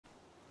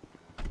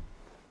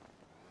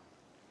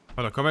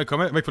Hold on, come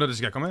here. Wait for this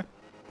guy, come here.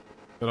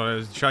 Hold on,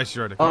 there's Shiesty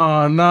right there.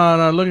 Oh,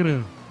 nah, look at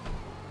him.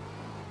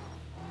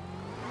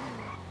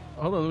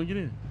 Hold on, let me get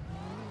in.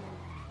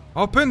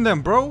 Hop in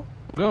them, bro.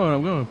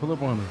 I'm going. Pull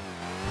up on him.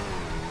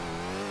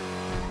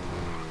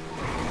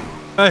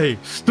 Hey.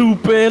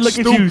 Stupid, look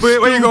at you. Stupid.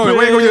 Where you going?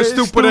 Where you going, you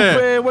stupid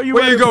ass? Where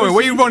you going?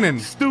 Where you running?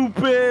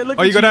 Stupid, look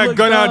at you. Oh, you got that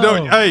gun out,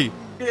 don't you? Hey.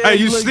 Yeah, hey,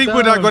 you sleep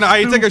with that gun.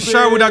 Hey, you take a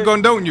shower with that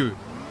gun, don't you?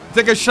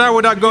 Take a shower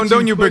with that gun,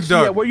 don't you, big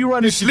dog? Yeah, where you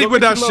running? You sleep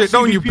with that shit,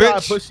 don't you,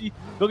 bitch? Pussy.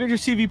 Go get your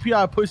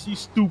CVPI, pussy,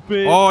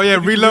 stupid. Oh, yeah,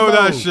 reload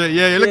that shit.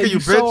 Yeah, look at you,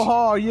 bitch. So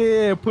hard,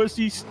 yeah,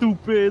 pussy,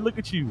 stupid. Look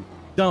at you,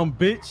 dumb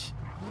bitch.